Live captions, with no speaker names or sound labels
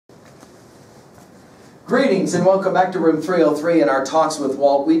Greetings and welcome back to Room 303 in our Talks with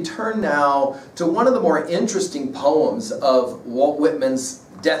Walt. We turn now to one of the more interesting poems of Walt Whitman's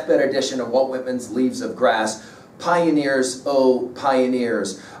deathbed edition of Walt Whitman's Leaves of Grass, Pioneers, Oh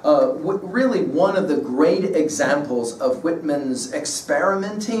Pioneers. Really one of the great examples of Whitman's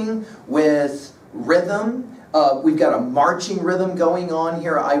experimenting with rhythm. We've got a marching rhythm going on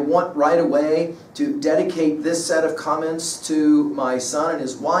here. I want right away to dedicate this set of comments to my son and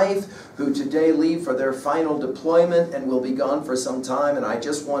his wife, who today leave for their final deployment and will be gone for some time. And I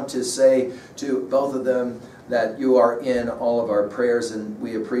just want to say to both of them that you are in all of our prayers, and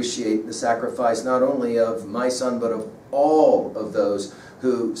we appreciate the sacrifice not only of my son, but of all of those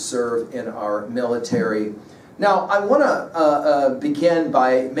who serve in our military. Now, I want to begin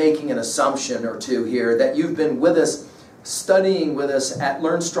by making an assumption or two here that you've been with us, studying with us at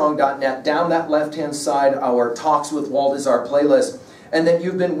learnstrong.net. Down that left-hand side, our Talks with Walt is our playlist, and that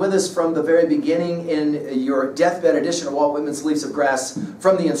you've been with us from the very beginning in your deathbed edition of Walt Whitman's Leaves of Grass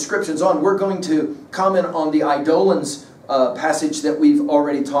from the inscriptions on. We're going to comment on the Eidolons passage that we've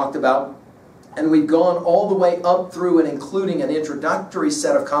already talked about, and we've gone all the way up through and including an introductory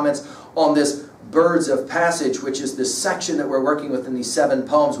set of comments on this Birds of Passage, which is this section that we're working with in these 7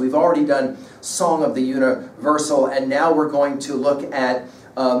 poems. We've already done Song of the Universal, and now we're going to look at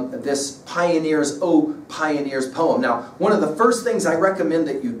this Pioneers, Oh Pioneers poem. Now, one of the first things I recommend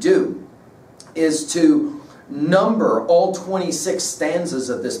that you do is to number all 26 stanzas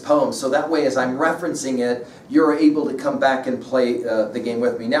of this poem, so that way as I'm referencing it, you're able to come back and play the game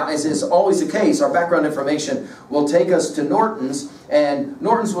with me. Now, as is always the case, our background information will take us to Norton's, and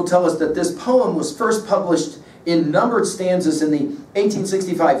Norton's will tell us that this poem was first published in numbered stanzas in the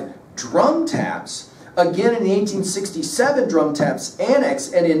 1865 Drum Taps, again in the 1867 Drum Taps Annex,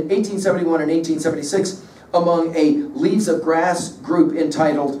 and in 1871 and 1876 among a Leaves of Grass group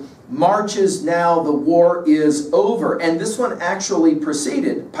entitled Marches Now the War Is Over. And this one actually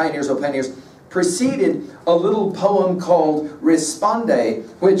preceded, Pioneers, Oh Pioneers, preceded a little poem called Responde,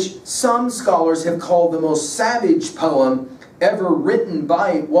 which some scholars have called the most savage poem ever written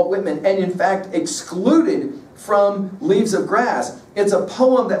by Walt Whitman, and in fact excluded from Leaves of Grass. It's a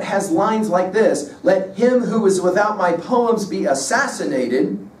poem that has lines like this: "Let him who is without my poems be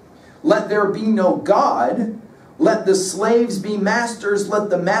assassinated. Let there be no God. Let the slaves be masters, let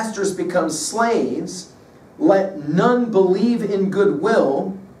the masters become slaves. Let none believe in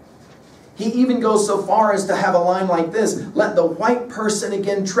goodwill." He even goes so far as to have a line like this: "Let the white person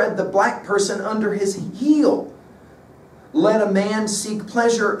again tread the black person under his heel. Let a man seek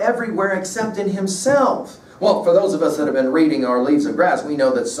pleasure everywhere except in himself." Well, for those of us that have been reading our Leaves of Grass, we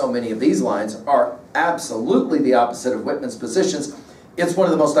know that so many of these lines are absolutely the opposite of Whitman's positions. It's one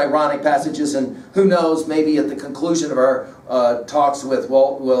of the most ironic passages, and who knows, maybe at the conclusion of our talks with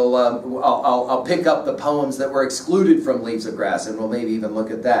Walt, I'll pick up the poems that were excluded from Leaves of Grass, and we'll maybe even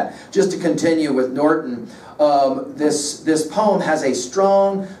look at that. Just to continue with Norton, this poem has a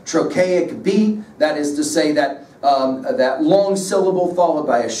strong trochaic beat, that is to say that that long syllable followed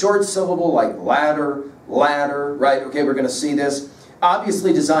by a short syllable, like ladder, ladder, right? Okay, we're going to see this.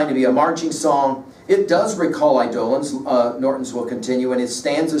 Obviously designed to be a marching song. It does recall Eidolons, Norton's will continue, and its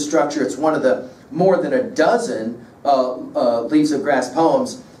stanza structure, it's one of the more than a dozen Leaves of Grass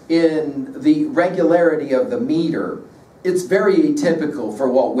poems in the regularity of the meter. It's very atypical for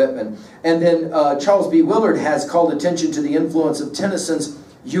Walt Whitman. And then Charles B. Willard has called attention to the influence of Tennyson's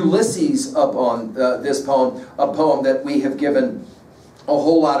Ulysses upon this poem, a poem that we have given a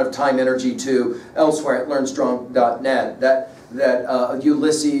whole lot of time, energy to elsewhere at learnstrong.net, that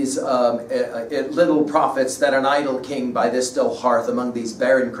Ulysses, it little profits that an idle king by this still hearth among these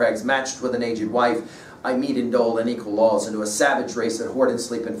barren crags matched with an aged wife I meet in dole and equal laws into a savage race that hoard and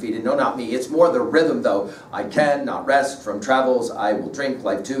sleep and feed. And no, not me. It's more the rhythm, though. I can not rest from travels. I will drink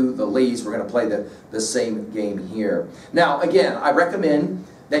life to the lees. We're going to play the same game here. Now, again, I recommend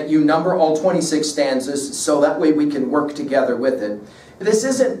that you number all 26 stanzas so that way we can work together with it. This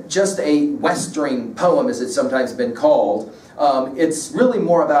isn't just a westering poem, as it's sometimes been called. It's really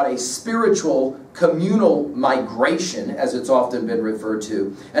more about a spiritual, communal migration, as it's often been referred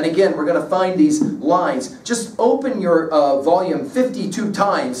to. And again, we're going to find these lines. Just open your volume 52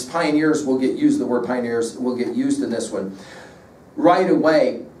 times. Pioneers will get used. The word pioneers will get used in this one. Right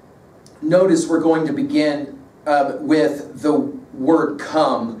away, notice we're going to begin with the word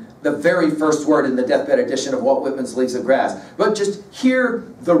come, the very first word in the deathbed edition of Walt Whitman's Leaves of Grass. But just hear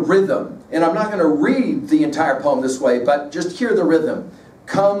the rhythm. And I'm not going to read the entire poem this way, but just hear the rhythm.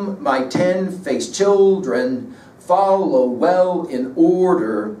 Come, my 10-faced children, follow well in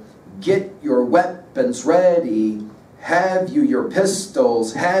order, get your weapons ready, Have you your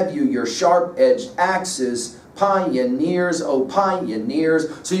pistols? Have you your sharp-edged axes? Pioneers, oh pioneers.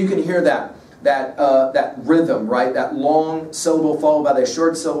 So you can hear that rhythm, right? That long syllable followed by the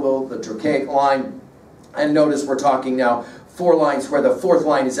short syllable, the trochaic line. And notice we're talking now 4 lines where the 4th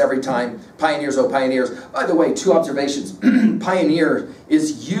line is every time, pioneers, oh pioneers. By the way, 2 observations. Pioneer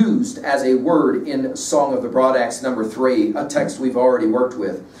is used as a word in Song of the Broad Axe number 3, a text we've already worked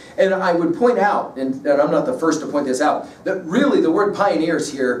with. And I would point out, and I'm not the first to point this out, that really the word pioneers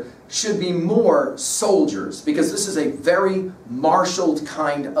here should be more soldiers, because this is a very marshaled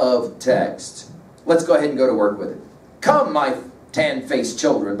kind of text. Let's go ahead and go to work with it. Come, my tan-faced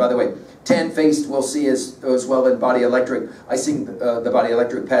children. By the way, tan-faced we'll see as well in Body Electric. I sing the Body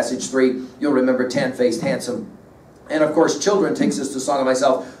Electric passage 3. You'll remember tan-faced, handsome. And of course, children takes us to Song of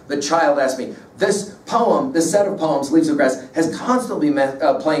Myself. The child asked me. This poem, this set of poems, Leaves of Grass, has constantly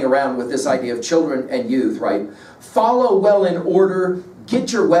playing around with this idea of children and youth, right? Follow well in order.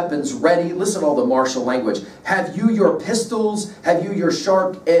 Get your weapons ready. Listen to all the martial language. Have you your pistols? Have you your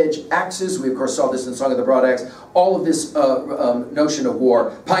sharp-edged axes? We, of course, saw this in Song of the Broad Axe. All of this notion of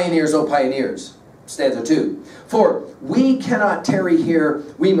war. Pioneers, oh pioneers. Stanza 2. For we cannot tarry here.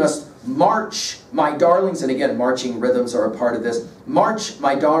 We must march, my darlings. And again, marching rhythms are a part of this. March,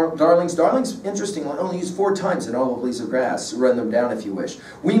 my darlings. Darlings, interestingly, only used 4 times in all of Leaves of Grass. Run them down if you wish.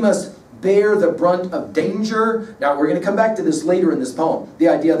 We must bear the brunt of danger. Now, we're going to come back to this later in this poem. The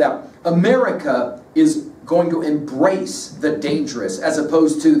idea that America is going to embrace the dangerous, as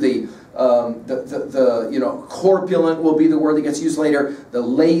opposed to the corpulent will be the word that gets used later, the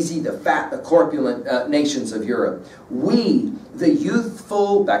lazy, the fat, the corpulent nations of Europe. We, the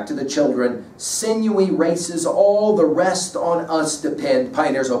youthful, back to the children, sinewy races, all the rest on us depend.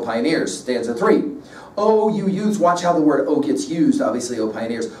 Pioneers, oh pioneers. Stanza 3. Oh, you youths, watch how the word oh gets used, obviously, oh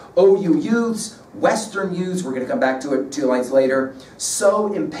pioneers. Oh, you youths, Western youths, we're going to come back to it 2 lines later,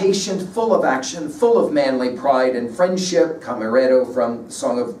 so impatient, full of action, full of manly pride and friendship, camarero from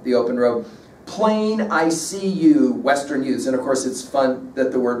Song of the Open Road. Plain, I see you, Western youths. And of course, it's fun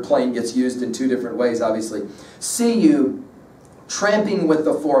that the word plain gets used in 2 different ways, obviously. See you, tramping with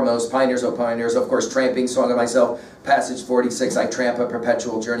the foremost, pioneers, oh pioneers. Of course, tramping, Song of Myself, passage 46, I tramp a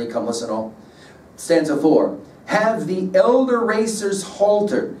perpetual journey, come listen all. Stanza 4. Have the elder racers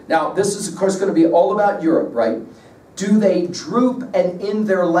halted? Now, this is, of course, going to be all about Europe, right? Do they droop and in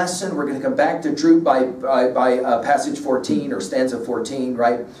their lesson? We're going to come back to droop by passage 14 or stanza 14,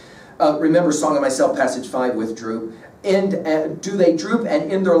 right? Remember Song of Myself, passage 5 with droop. And do they droop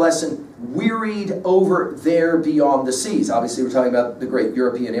and in their lesson wearied over there beyond the seas? Obviously, we're talking about the great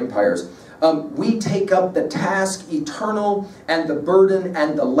European empires. We take up the task eternal and the burden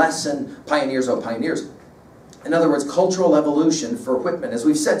and the lesson, pioneers, oh pioneers. In other words, cultural evolution for Whitman, as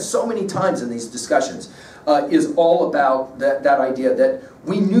we've said so many times in these discussions, is all about that idea that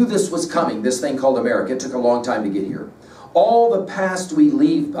we knew this was coming, this thing called America. It took a long time to get here. All the past we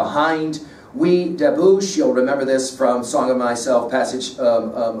leave behind. We debouche, you'll remember this from Song of Myself, passage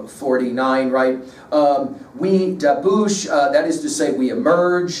 49, right? We debouche, that is to say we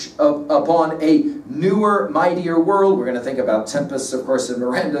emerge upon a newer, mightier world. We're going to think about Tempest, of course, in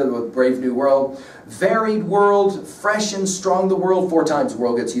Miranda with Brave New World. Varied world, fresh and strong the world. 4 times the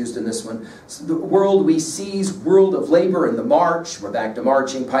world gets used in this one. So the world we seize, world of labor in the march. We're back to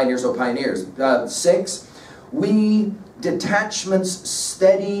marching, pioneers, oh pioneers. 6, we detachments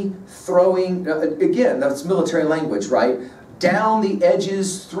steady throwing, again, that's military language, right? Down the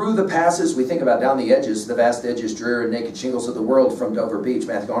edges, through the passes. We think about down the edges, the vast edges, drear and naked shingles of the world from Dover Beach,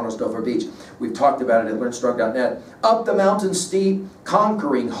 Matthew Arnold's Dover Beach. We've talked about it at learnstrong.net. Up the mountain steep,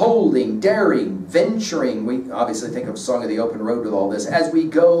 conquering, holding, daring, venturing. We obviously think of Song of the Open Road with all this. As we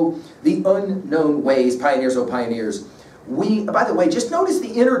go the unknown ways, pioneers, oh pioneers. We, by the way, just notice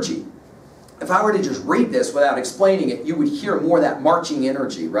the energy. If I were to just read this without explaining it, you would hear more of that marching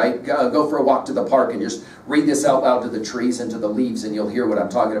energy, right? Go for a walk to the park and just read this out loud to the trees and to the leaves and you'll hear what I'm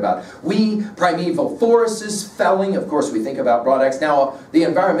talking about. We, primeval forests, felling. Of course, we think about Broad Axe. Now, the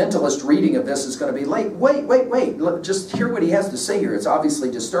environmentalist reading of this is going to be like, wait. Just hear what he has to say here. It's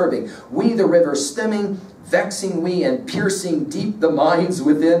obviously disturbing. We, the river stemming, vexing we and piercing deep the minds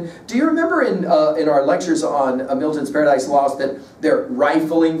within. Do you remember in our lectures on Milton's Paradise Lost that they're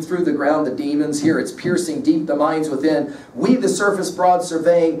rifling through the ground, the demons? Here it's piercing deep the minds within. We the surface broad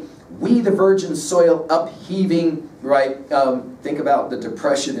surveying, we the virgin soil upheaving, right? Think about the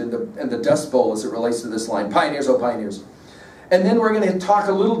depression and the dust bowl as it relates to this line. Pioneers, oh pioneers. And then we're going to talk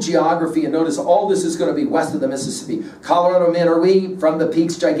a little geography, and notice all this is going to be west of the Mississippi. Colorado men are we, from the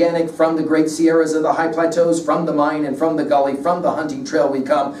peaks gigantic, from the great Sierras of the high plateaus, from the mine and from the gully, from the hunting trail we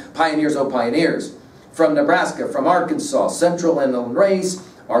come. Pioneers, oh pioneers. from Nebraska, from Arkansas, Central Inland Race,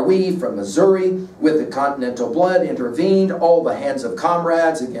 are we, from Missouri, with the continental blood intervened, all the hands of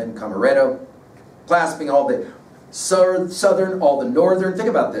comrades, again, Camarero, clasping all the southern, all the northern. Think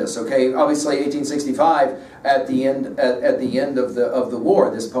about this, okay? Obviously, 1865, at the end of the war,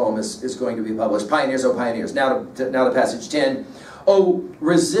 this poem is going to be published. Pioneers, oh pioneers. Now to passage 10. Oh,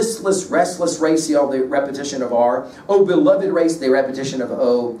 resistless, restless race, see all the repetition of R. Oh, beloved race, the repetition of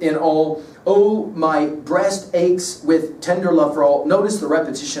O in all. Oh, my breast aches with tender love for all. Notice the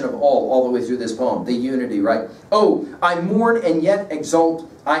repetition of all the way through this poem, the unity, right? Oh, I mourn and yet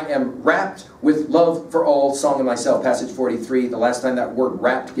exult. I am wrapped with love for all. Song of myself, passage 43, the last time that word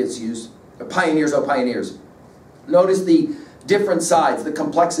wrapped gets used. Pioneers, oh pioneers. Notice the different sides, the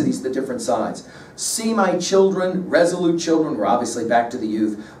complexities, the different sides. See my children, resolute children, we're obviously back to the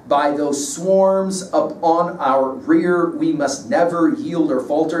youth, by those swarms upon our rear, we must never yield or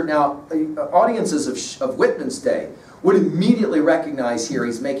falter. Now, audiences of Whitman's day would immediately recognize here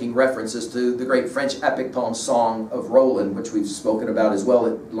he's making references to the great French epic poem Song of Roland, which we've spoken about as well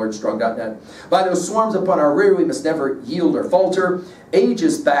at LearnStrong.net. By those swarms upon our rear, we must never yield or falter.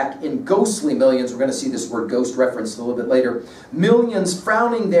 Ages back in ghostly millions, we're going to see this word ghost referenced a little bit later, millions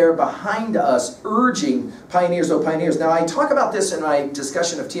frowning there behind us, urging pioneers, oh pioneers. Now, I talk about this in my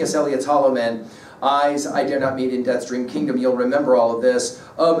discussion of T.S. Eliot's Hollow Men. Eyes I dare not meet in Death's Dream Kingdom. You'll remember all of this.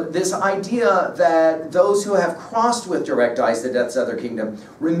 This idea that those who have crossed with direct eyes to Death's other kingdom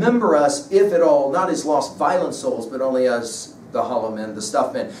remember us, if at all, not as lost violent souls, but only as the hollow men, the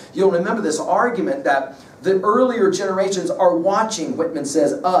stuff men. You'll remember this argument that the earlier generations are watching, Whitman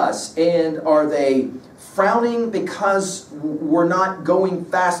says, us, and are they frowning because we're not going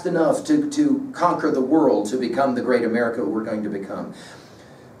fast enough to conquer the world, to become the great America we're going to become?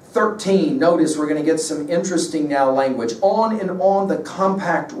 13, notice we're going to get some interesting now language. On and on the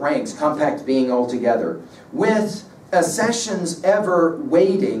compact ranks, compact being all together, with accessions ever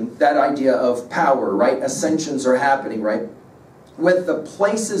waiting, that idea of power, right? Ascensions are happening, right? With the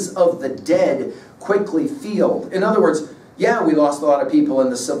places of the dead quickly filled. In other words, yeah, we lost a lot of people in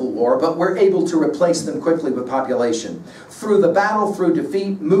the Civil War, but we're able to replace them quickly with population. Through the battle, through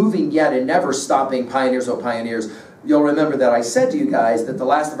defeat, moving yet and never stopping, pioneers, oh pioneers. You'll remember that I said to you guys that the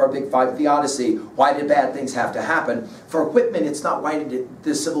last of our big five theodicy, why did bad things have to happen? For Whitman, it's not why did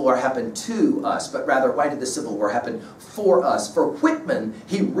the Civil War happen to us, but rather why did the Civil War happen for us? For Whitman,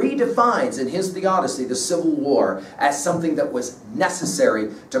 he redefines in his theodicy the Civil War as something that was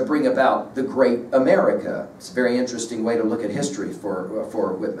necessary to bring about the great America. It's a very interesting way to look at history for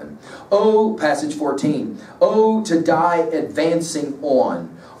Whitman. Oh, passage 14. Oh, to die advancing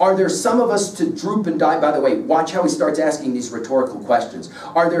on. Are there some of us to droop and die? By the way, watch how he starts asking these rhetorical questions.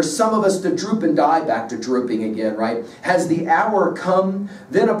 Are there some of us to droop and die? Back to drooping again, right? Has the hour come?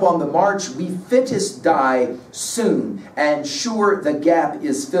 Then upon the march we fittest die soon, and sure the gap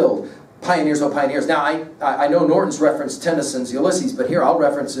is filled. Pioneers, oh pioneers. Now, I know Norton's referenced Tennyson's Ulysses, but here I'll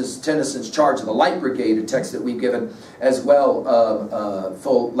reference Tennyson's Charge of the Light Brigade, a text that we've given as well,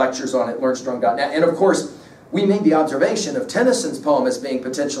 full lectures on it, LearnStrong.net. And of course, we made the observation of Tennyson's poem as being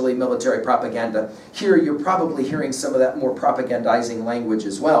potentially military propaganda. Here you're probably hearing some of that more propagandizing language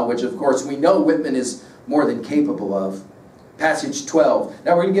as well, which of course we know Whitman is more than capable of. Passage 12.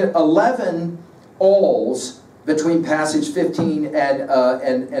 Now we're going to get 11 alls between passage 15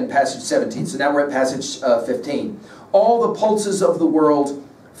 and passage 17. So now we're at passage 15. All the pulses of the world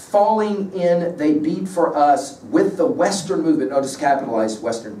falling in, they beat for us with the Western movement. Notice capitalized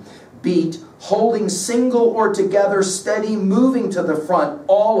Western. Beat, holding single or together, steady, moving to the front,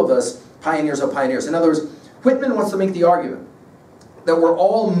 all of us, pioneers, oh pioneers. In other words, Whitman wants to make the argument that we're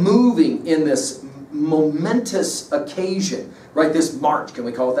all moving in this momentous occasion, right? This march, can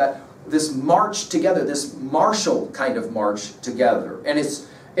we call it that? This march together, this martial kind of march together.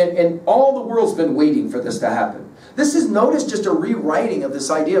 And all the world's been waiting for this to happen. This is, notice, just a rewriting of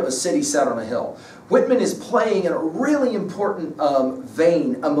this idea of a city set on a hill. Whitman is playing in a really important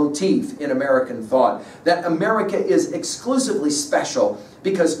vein, a motif in American thought, that America is exclusively special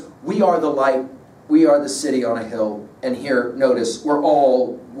because we are the light, we are the city on a hill, and here, notice, we're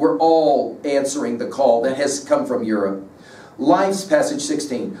all answering the call that has come from Europe. Life's, passage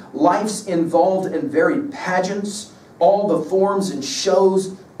 16, life's involved in varied pageants, all the forms and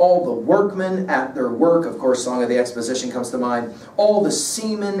shows, all the workmen at their work. Of course, Song of the Exposition comes to mind. All the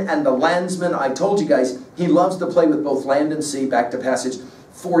seamen and the landsmen. I told you guys, he loves to play with both land and sea. Back to passage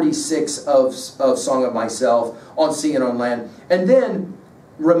 46 of Song of Myself, on sea and on land. And then,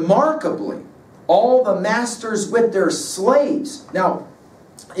 remarkably, all the masters with their slaves. Now,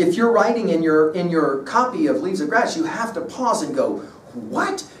 if you're writing in your copy of Leaves of Grass, you have to pause and go,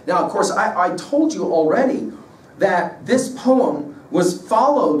 what? Now, of course, I told you already that this poem was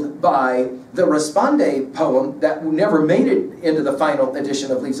followed by the Responde poem that never made it into the final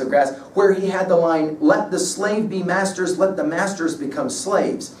edition of Leaves of Grass, where he had the line, "Let the slave be masters, let the masters become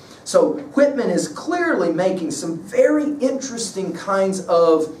slaves." So Whitman is clearly making some very interesting kinds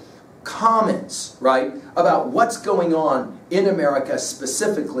of comments, right, about what's going on in America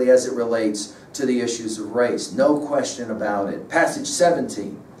specifically as it relates to the issues of race. No question about it. Passage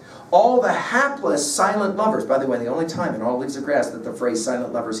 17. All the hapless silent lovers, by the way, the only time in all Leaves of Grass that the phrase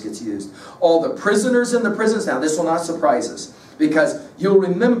silent lovers gets used. All the prisoners in the prisons. Now this will not surprise us, because you'll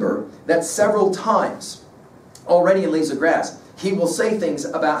remember that several times already in Leaves of Grass, he will say things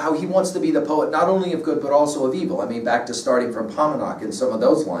about how he wants to be the poet not only of good but also of evil. I mean, back to starting from Pomenoc and some of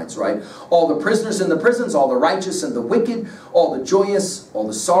those lines, right? All the prisoners in the prisons, all the righteous and the wicked, all the joyous, all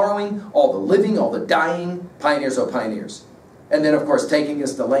the sorrowing, all the living, all the dying, pioneers, oh pioneers. And then, of course, taking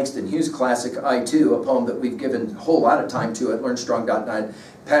us to Langston Hughes' classic I Too, a poem that we've given a whole lot of time to at LearnStrong.net,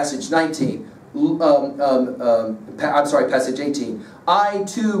 passage 19. Passage 18. I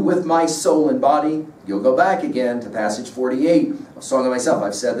too with my soul and body. You'll go back again to passage 48. A song of myself.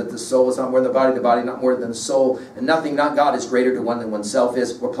 I've said that the soul is not more than the body not more than the soul, and nothing, not God, is greater to one than oneself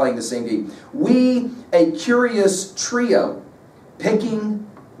is. We're playing the same game. We, a curious trio, picking,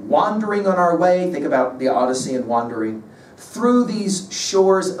 wandering on our way. Think about the Odyssey and wandering. Through these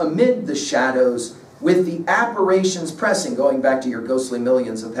shores amid the shadows, with the apparitions pressing, going back to your ghostly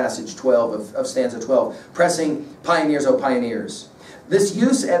millions of passage 12, of stanza 12, pressing, pioneers, oh pioneers. This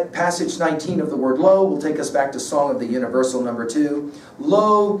use at passage 19 of the word lo will take us back to Song of the Universal number 2.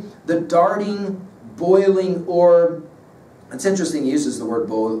 Lo, the darting, boiling orb. It's interesting he uses the word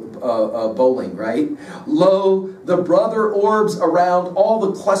bowling, right? Lo, the brother orbs around all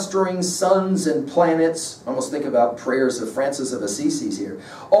the clustering suns and planets. Almost think about prayers of Francis of Assisi here.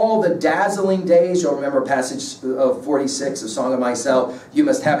 All the dazzling days. You'll remember passage 46 of Song of Myself. You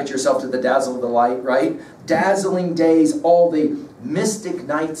must habit yourself to the dazzle of the light, right? Dazzling days, all the mystic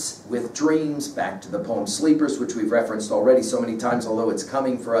nights with dreams. Back to the poem Sleepers, which we've referenced already so many times, although it's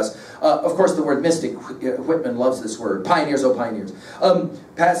coming for us. Of course, the word mystic, Whitman loves this word. Pioneers, oh pioneers.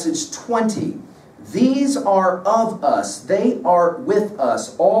 Passage 20. These are of us, they are with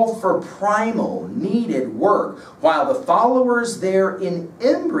us, all for primal, needed work, while the followers there in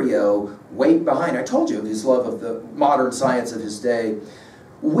embryo wait behind. I told you of his love of the modern science of his day.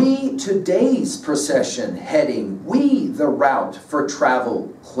 We today's procession heading, we the route for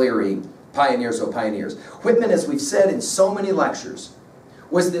travel clearing, pioneers, oh pioneers. Whitman, as we've said in so many lectures,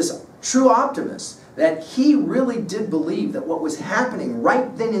 was this true optimist, that he really did believe that what was happening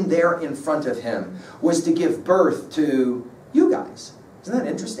right then and there in front of him was to give birth to you guys. Isn't that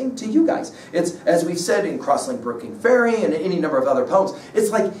interesting? To you guys. It's, as we've said in Crosslink Brooking Ferry and any number of other poems,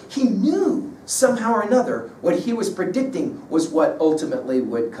 it's like he knew somehow or another what he was predicting was what ultimately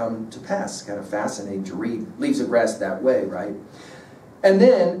would come to pass. It's kind of fascinating to read Leaves of Grass that way, right? And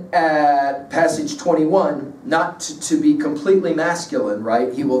then at passage 21, not to be completely masculine,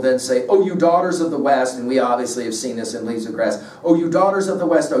 right? He will then say, "Oh, you daughters of the West," and we obviously have seen this in Leaves of Grass. "Oh, you daughters of the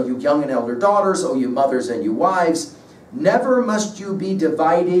West, oh, you young and elder daughters, oh, you mothers and you wives, never must you be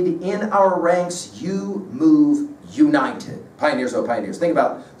divided in our ranks, you move united." Pioneers, oh pioneers. Think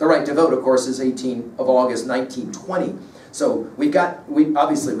about the right to vote, of course, is 18 of August, 1920. So we've got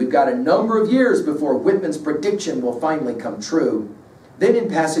a number of years before Whitman's prediction will finally come true. Then in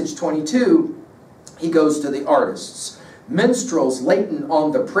passage 22, he goes to the artists. Minstrels latent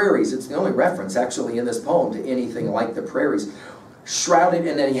on the prairies. It's the only reference actually in this poem to anything like the prairies. Shrouded,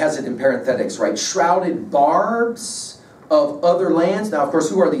 and then he has it in parenthetics, right? Shrouded barbs of other lands. Now, of course,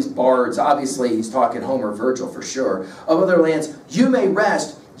 who are these bards? Obviously, he's talking Homer, Virgil for sure. Of other lands, you may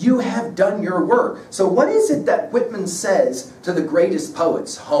rest. You have done your work. So what is it that Whitman says to the greatest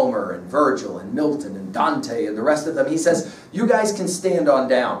poets, Homer and Virgil and Milton and Dante and the rest of them? He says, you guys can stand on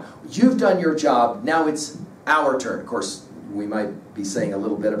down. You've done your job. Now it's our turn. Of course, we might be saying a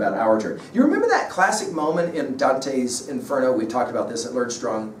little bit about our turn. You remember that classic moment in Dante's Inferno? We talked about this at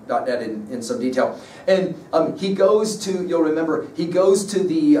LearnStrong.net in some detail. And he goes to, you'll remember, he goes to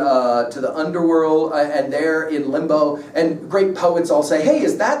the underworld and there in limbo, and great poets all say, "Hey,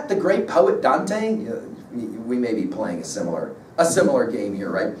 is that the great poet Dante?" We may be playing a similar game here,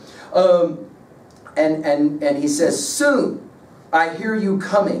 right? And he says, "Soon I hear you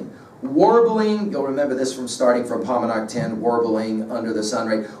coming. Warbling," you'll remember this from starting from Pomenoc 10, warbling under the sun,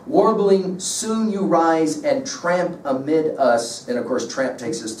 right? Warbling, soon you rise and tramp amid us. And of course, tramp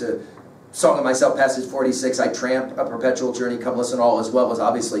takes us to Song of Myself, passage 46. I tramp a perpetual journey, come listen all, as well as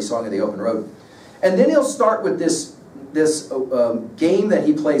obviously Song of the Open Road. And then he'll start with this game that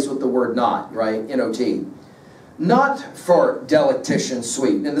he plays with the word not, right? N-O-T. Not for delectation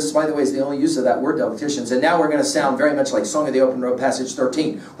sweet. And this, by the way, is the only use of that word delectations. And now we're going to sound very much like Song of the Open Road, passage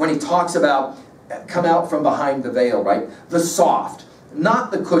 13, when he talks about come out from behind the veil, right? The soft,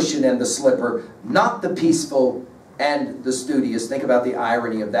 not the cushion and the slipper, not the peaceful and the studious. Think about the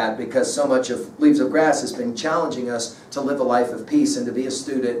irony of that, because so much of Leaves of Grass has been challenging us to live a life of peace and to be a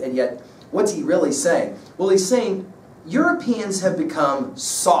student. And yet, what's he really saying? Well, he's saying Europeans have become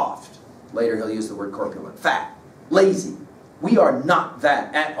soft. Later he'll use the word corpulent, fat, lazy. We are not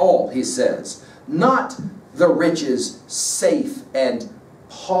that at all, he says. Not the riches, safe and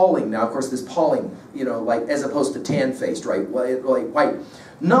palling. Now, of course, this palling, you know, like as opposed to tan-faced, right? Like white.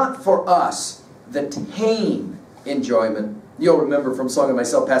 Not for us, the tame enjoyment. You'll remember from Song of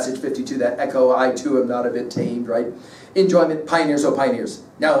Myself, passage 52, that echo, I too am not a bit tamed, right? Enjoyment, pioneers, oh pioneers.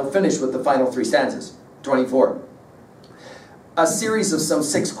 Now he'll finish with the final 3 stanzas, 24. A series of some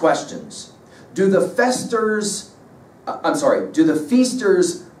 6 questions. Do the feasters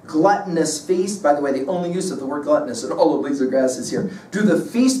gluttonous feast? By the way, the only use of the word gluttonous in all of Leaves of Grass is here. Do the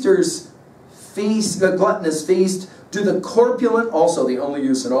feasters feast, the gluttonous feast? Do the corpulent, also the only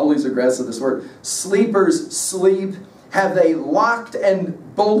use in all Leaves of Grass of this word, sleepers sleep? Have they locked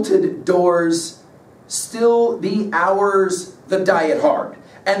and bolted doors? Still be ours the diet hard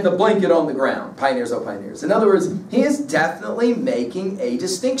and the blanket on the ground. Pioneers, oh pioneers. In other words, he is definitely making a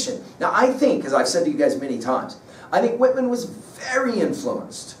distinction. Now I think, as I've said to you guys many times, I think Whitman was very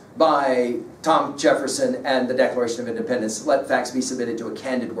influenced by Thomas Jefferson and the Declaration of Independence. Let facts be submitted to a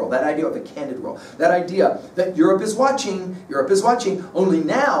candid world. That idea of a candid world. That idea that Europe is watching, only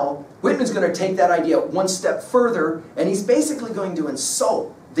now Whitman's going to take that idea one step further, and he's basically going to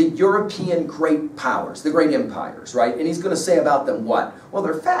insult the European great powers, the great empires, right? And he's going to say about them what? Well,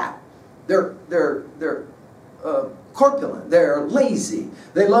 they're fat. They're corpulent. They're lazy.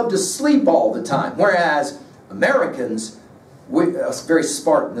 They love to sleep all the time. Whereas Americans, very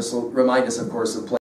Spartan. This will remind us, of course, of